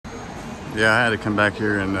Yeah, I had to come back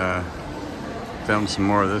here and film some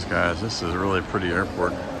more of this, guys. This is a really pretty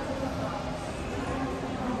airport.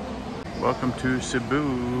 Welcome to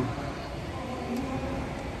Cebu.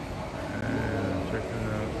 Check it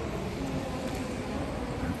out.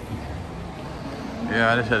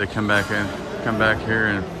 Yeah, I just had to come back here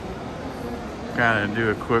and kind of do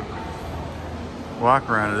a quick walk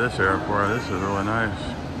around to this airport. This is really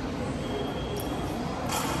nice.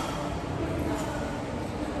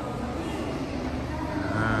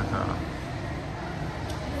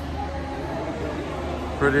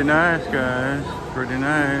 Pretty nice, guys. Pretty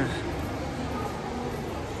nice.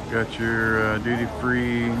 Got your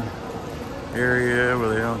duty-free area where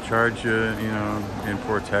they don't charge you, you know,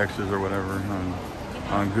 import taxes or whatever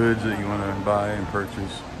on goods that you want to buy and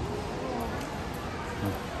purchase.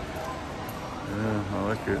 Yeah, I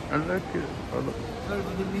like it. I like it.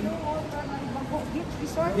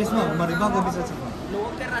 Yes, ma'am. Maribago bisa sa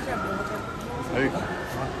Bluewater na siya, Bluewater. Hey.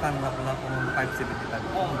 Mactan nga pala kung 575.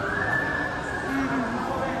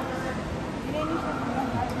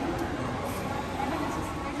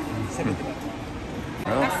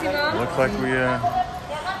 Well, looks like we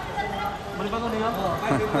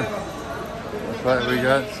looks like we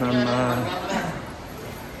got some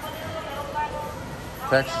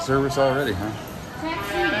taxi service already, huh?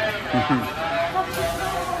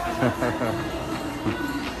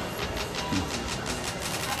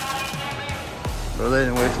 Well, they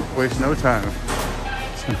didn't waste no time.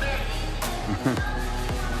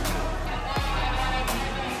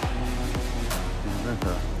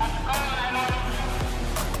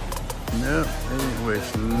 Nope, they didn't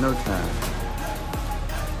waste no time.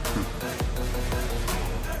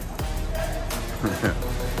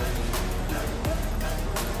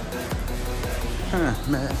 Huh,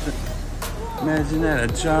 imagine that, a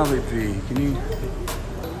Jollibee. Can you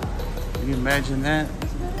imagine that?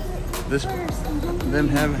 Them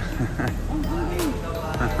having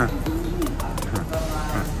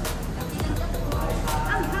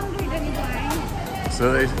So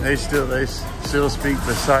they still speak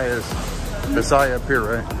Bisaya up here,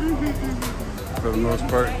 right? For the most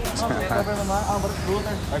part.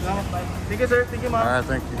 Thank you, sir. Thank you, ma'am. Alright,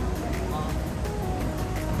 thank you.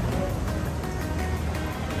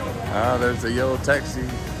 Ah, there's the yellow taxi.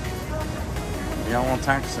 Yellow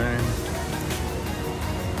taxi.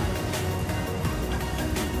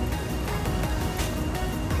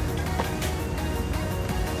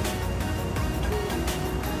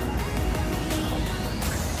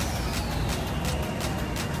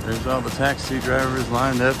 There's all the taxi drivers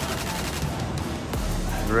lined up,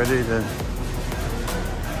 ready to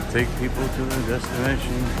take people to their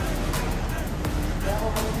destination.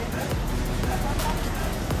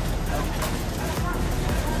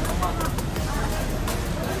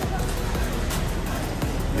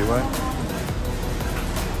 You what?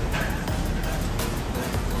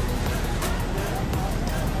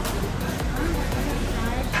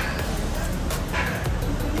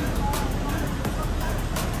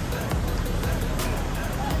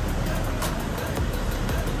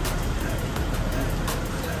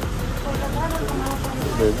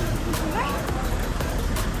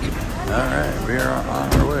 Alright, we are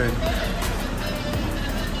on our way.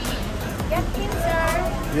 Get in, sir.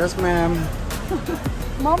 Yes, ma'am.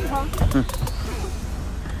 Mom, huh?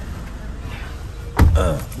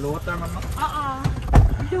 Bluewater, ma'am.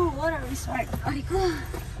 Bluewater Resort. Ay ko.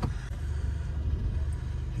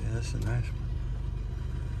 Yeah, that's a nice one.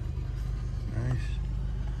 Nice.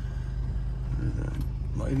 Look at that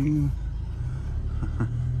lighting.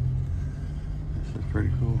 This is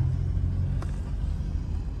pretty cool.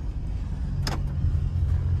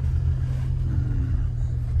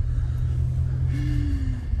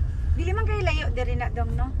 Dili man kayo layo diri na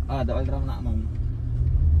dong, no? Dool ram na, ma'am.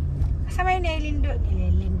 Sa may nilindot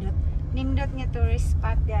nga tourist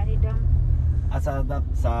spot dari dong. Asa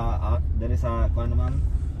dari sa kuan, ma'am.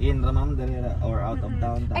 In ra, ma'am, dari or out of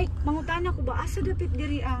town. Ay, mangutana ko ba asa dapit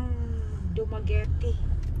diri ang Dumaguete?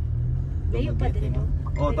 Layo pa diri dong.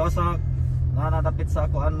 Oh, to sa nadapit sa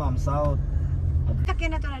kuan, ma'am, south.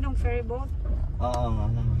 Sakyan na to na dong ferry boat. Oo,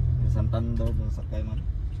 ano, Santander dun sa kay, ma'am.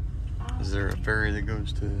 Is there a ferry that goes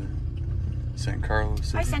to San Carlos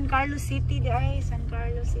City? Ay, San Carlos City di ay, San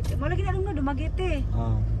Carlos City. Mo lagi na dong no Dumaguete.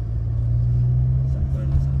 Oo. San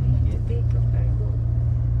Carlos City. Big ferry boat.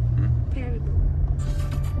 Ferry boat.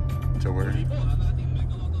 To where?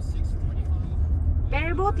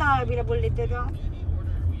 Ferry boat lang available dito dong.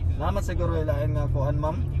 Naman siguro ilain nga kuan,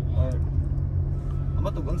 ma'am. Or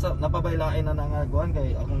tugon sa napabailain na nga kuan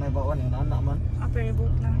kay akong naibawan yun anak man. Ferry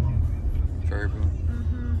boat lang. Ferry boat?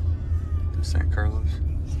 To San Carlos?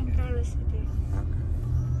 San Carlos City. Okay.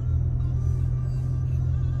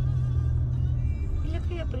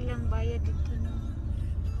 libre lang bayad dito no.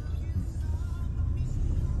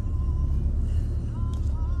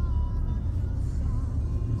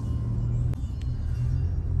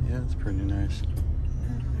 Yeah, it's pretty nice.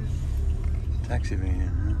 Taxi van,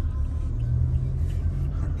 huh?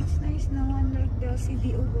 It's nice naman like the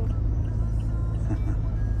CDO go.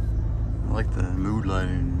 I like the mood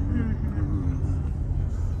lighting.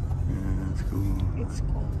 Yeah, that's cool. It's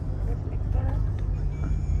called reflector.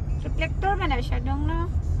 Reflector man na siya dong no.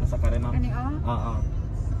 Nasa ka rin, ma'am? Kani oh. Oo.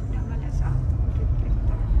 Naman na sa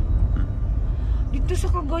reflector. Dito sa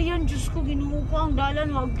Cagayan, Diyos ko, Ginoo ko ang dalan.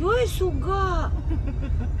 Wag yoy, suga.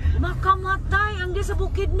 Makamatay. Ang di sa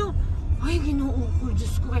bukid no. Ay, Ginoo ko,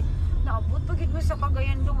 Diyos ko. Ay, naabot pagit mo sa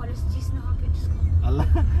Cagayan dong. Alas 10 na hapit, Diyos ko. Ala,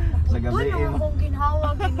 sa gabi Doon ang akong ginhawa,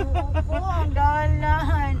 Ginoo ko. Ang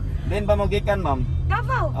dalan. Din ba mo gikan, ma'am?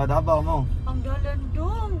 Davao. Davao mo. Ang dalan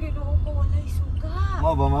dong, Ginoo ko. Walay suga.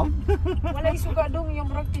 Mo ba, ma'am? Walay suga dong. Yung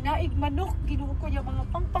marag tinaig manok. Ginoo ko. Yung mga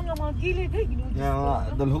pampang ang mga gilid. Ay, Ginoo ko. Yung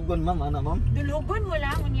mga dulhugon, ma'am, anak, ma'am? Dulhugon wala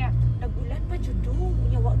mo niya. Nagulan pa dyan dong.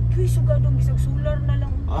 Unya, wag ko'y suga dong. Isang solar na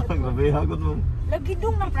lang. Grabe, hagod, ma'am. Lagi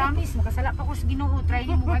dong na promise. Makasala pa ko sa Ginoo. Try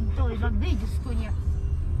niyo mo adto. Lagi, Diyos ko niya.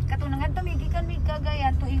 Katong nga may gikan may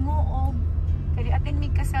Cagayan to hingoog. Kaya atin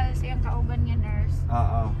may kasal siyang kauban nga nurse.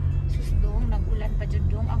 Oo. Sus dong, nagulan pa dyan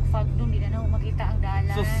dong. Ang fog dong, di na makita ang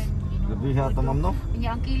dalan. Sus, grabe siya ito, ma'am, no?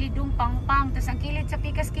 Kanya ang kilid dong pang-pang. Tapos ang kilid sa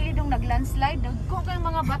pikas kilid dong nag-landslide. Dagko kayong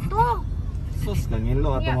mga bato. Sus,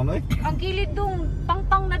 kangilo ato, ma'am, eh. Ang kilid dong,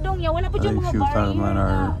 pang-pang na dong. Ya, wala pa dyan I think mga she was talking barrier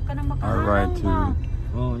about na. Kanang our ride makaharang to na.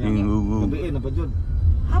 Oo, yan. Hingugu. Gabi, na pa dyan.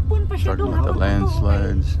 Hapon pa siya Talking dong. about the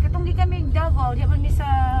landslides, Katong di kami Davao. Di ba ni sa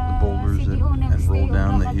the boulders that CDO and roll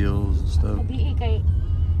down the hills and stuff. Gabi kay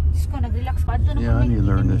Diyos ko, nag-relax pa. Adto na Yeah, I kami. need to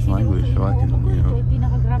learn this language so I can, you know,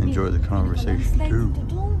 enjoy the conversation too.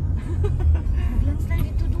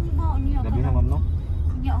 Nag-landslide dito dong ba? Gabi na, ma'am, no?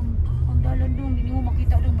 Kanya ang dalan dong. Hindi mo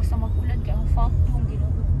makita dong basta mag-ulan. Kaya ang fog dong.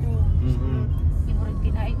 Ginugog dong. Yung murag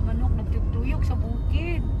tinaig manok. Nagtutuyog sa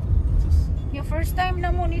bukid. Sus. Yung first time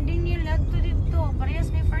na mo ni Daniel adto dito.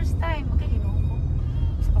 Parehas may first time. Okay, Ginoo.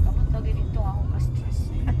 Sa pag-abot lagi dito ako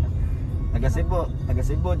ka-stress.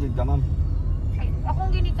 Taga-Cebu, jud ka, ma'am. Ay, akong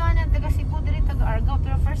ginikanan taga Cebu diri taga Argao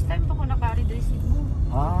pero first time pa ko nakari diri Cebu.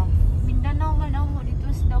 Ah, Mindanao man ako dito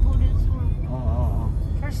sa Davao del Sur. oo.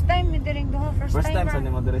 First time mi diri doha First time sa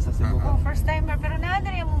nimo dire sa Cebu, Oh, ma'am. first timer pero naa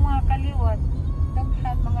diri mo mga kaliwat.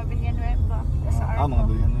 Daghan mga Villanueva sa Argao. Mga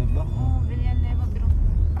Villanueva. Oh, Villanueva pero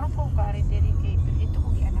po kari diri kay ito ko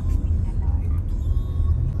gianak sa Mindanao.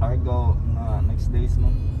 Argao na next days,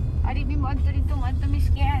 ma'am. Adi mi mo adto dito mo adto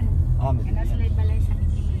miskian. May Kana sa balay sa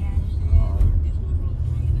Mikian.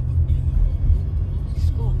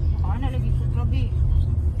 Sko, ana lagi ko grabe.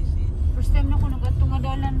 First time na ko nagadto nga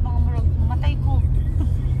dalan mga murag matay ko.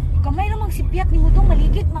 Kamay ra magsipiat nimo dong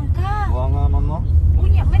maligit man ka. Wa nga, ma'am, no?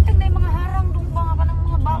 Unya, may tag na mga harang dong ba nga kanang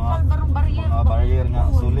mga bakal barong barrier. Mga barrier nga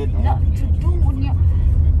solid, no? Na judong unya.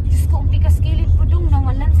 Diyos ko, ang pikas kilid po dong nang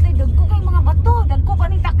landslide. Dagko kay mga bato. Dagko pa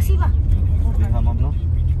ning taxi ba? Grabe nga, ma'am, no?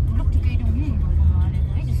 Look, di kayo dong yun.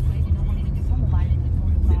 Ay, Diyos ko, ginoo ni dito mo balik ito.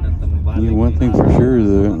 Di na ta mabalik. Yeah, one thing for sure,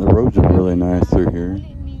 the roads are really nice through here,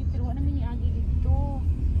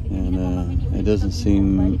 and it doesn't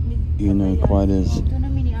seem, you know, quite as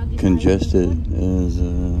congested as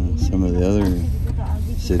some of the other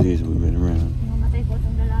cities we've been around.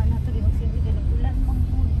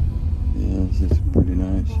 Yeah, this is pretty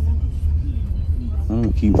nice. I'm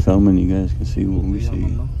gonna keep filming. You guys can see what we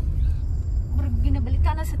see.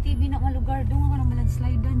 Ginabalita na sa TV na mga lugar doon ako naman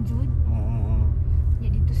landslidean, Jude. Ya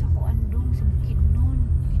dito sa kuan dong, sa bukid nun.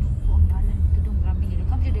 Ginuko ang dalan dito dong. Grabe nila.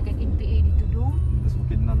 Kami siya kay NPA dito dong. Mas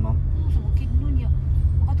bukid na, ma'am. Sa bukid nun ya.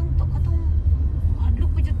 Katong hadlok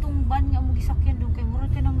pa dyan tong ban nga mo gisakyan dong. Kay murad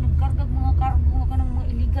ka nang nagkargag mga kargo nga kanang mga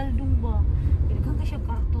illegal dong ba. Kailangan ka siya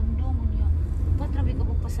karton dong. Unya. Patrabi ka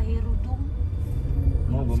pag pasahero dong.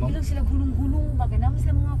 Sige lang sila gulong-gulong ba. Kaya namin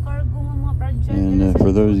sila mga kargo nga mga project. And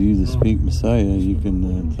for those of you that speak Messiah, you can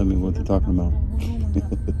tell me what they're talking about.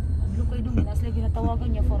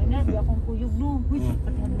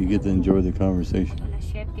 You get to enjoy the conversation.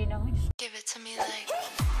 Give it to me like.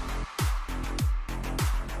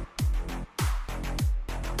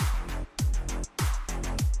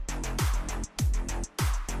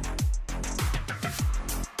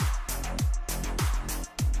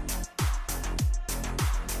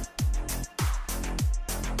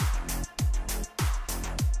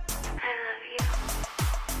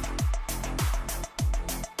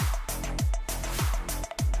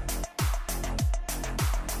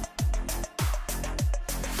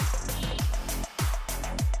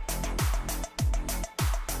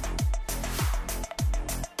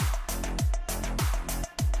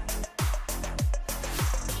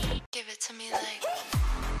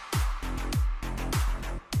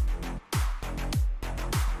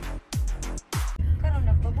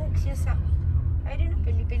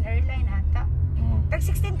 Philippine Airline ata. Tag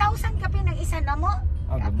 16,000 ka pinang isa na mo.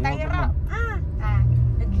 Gabi Tayra.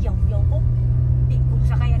 Nagyaw-yaw ko. Di ko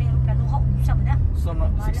sa kaya na yung plano ka. Usam na. So,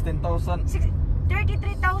 16,000.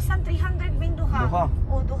 33,300 min duha. Duha?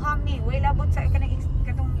 O duha mi. Way labot sa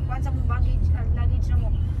katong kuan sa mong luggage na mo.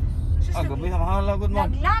 Sus, Gabi mahal lagod mo.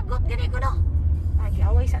 naglagot gani ko no.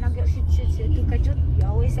 Giaway sa nagyaw ito kajut.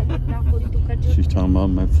 Giaway sa gitna ko ito kajut. She's talking about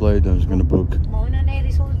my flight I was gonna book Mao na na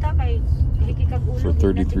resulta kay dili kag ulo for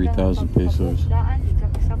 33,000 pesos. Daan di ka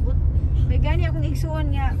kasabot. May gani akong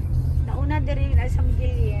igsuon nga nauna diri na sa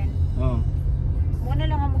Miguelian. Mo na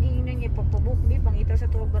lang ang magiging niya pagpabuk bi pangita sa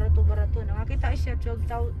tuwag barato. Nakakita siya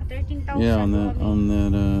 13,000. Yeah, on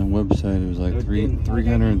that website it was like $333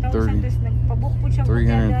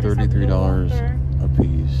 a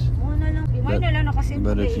piece. Mo na lang. Imay na lang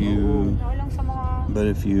nakasimple. But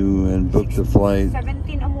if you had booked the flight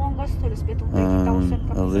 17 amo ang gasto, let's bet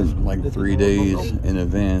 30,000 at least like 3 days in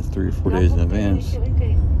advance, 3 or 4 days in advance,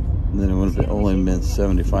 then it would have only been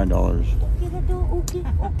 $75. Okay na do,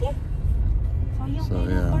 okay. So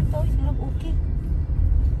yeah,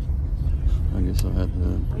 I guess I'll have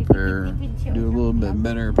to do a little bit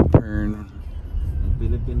better preparing.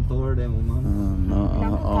 Philippine tour din mo man.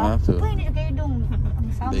 I'll have to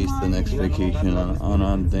base the next vacation on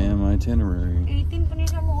a damn itinerary. 18 pa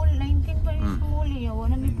nila mo, 19 pa nila sa muli.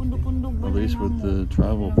 Wala may pundog-pundog ba At least na with mo? the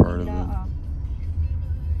travel part of it.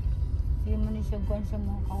 Hindi mo na siya kuhan sa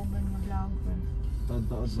mga kauban mo vlogger.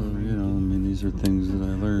 So, you know, I mean, these are things that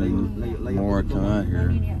I learned the more I come out here.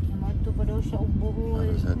 Namadto pa daw siya og buhol.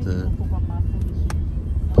 I just have to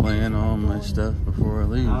plan all my stuff before I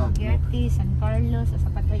leave. Getty, San Carlos,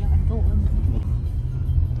 sapat pa yung antuon.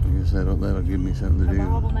 I guess that'll give me something to do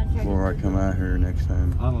before I come out here next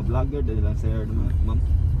time. Vlogger din lang sir, ma'am.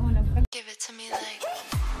 Give it to me like.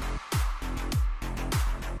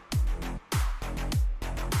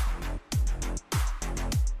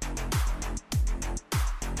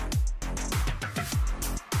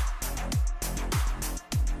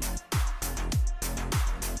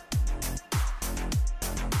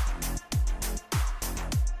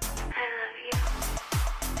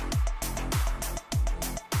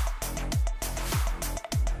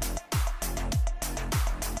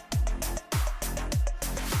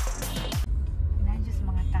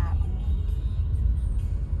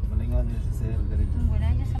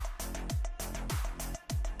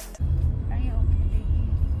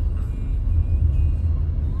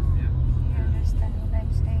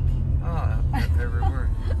 Everywhere.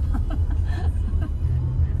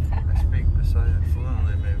 I speak beside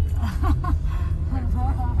fluently, maybe. I didn't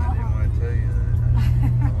want to tell you that.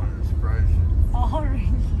 I wanted to surprise you. Oh, really?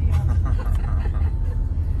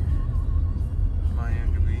 My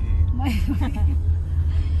younger baby.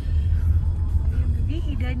 Yung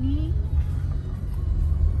gabi, Dani.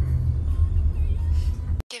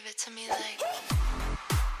 Give it to me like.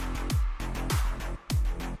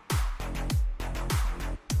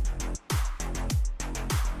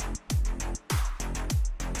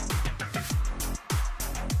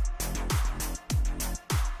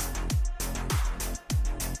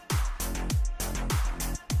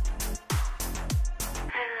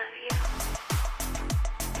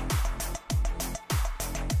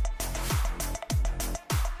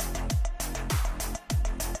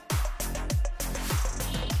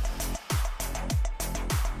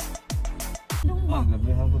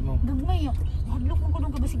 Gabi hapon mo. Gagmay, hadlok mo ko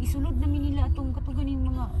nung kabasig isulod namin nila atong katuganing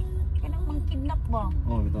mga kanang mga kidnap ba?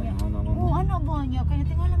 Ito na naman. Ano ba niya? Kaya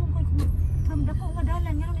tingala mo ko from dako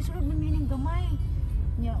madalan nga nang isulod man mining gamay.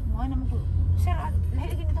 Nya, mo naman ko. Sir, lahi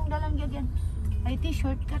lagi nitong dalan gyud. IT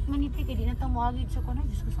shortcut man iti kay di na ta moagid sa kuno.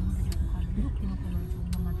 Diyos ko sa mga kadyo ko. Hadlok kinukulo sa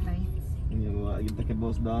mga matay. Yung take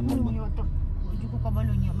boss daan mo. Yo to. Di ko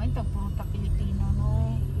kabalo niya. May tag puro ta Pilipino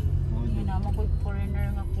no. Hindi naman ko foreigner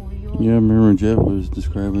nga kuyo. Yeah, I remember Jeff was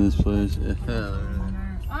describing this place.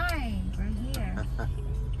 Ay, we're here.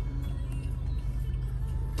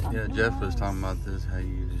 Yeah, Jeff was talking about this, how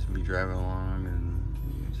you just be driving along and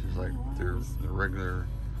it's just like the regular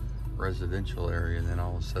residential area, and then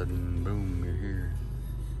all of a sudden, boom, you're here.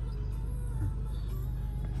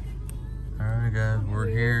 Alright guys, we're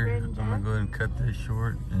here. I'm gonna go ahead and cut this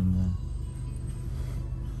short and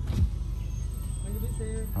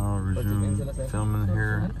I'll resume filming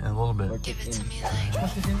here in a little bit. Give it to me like.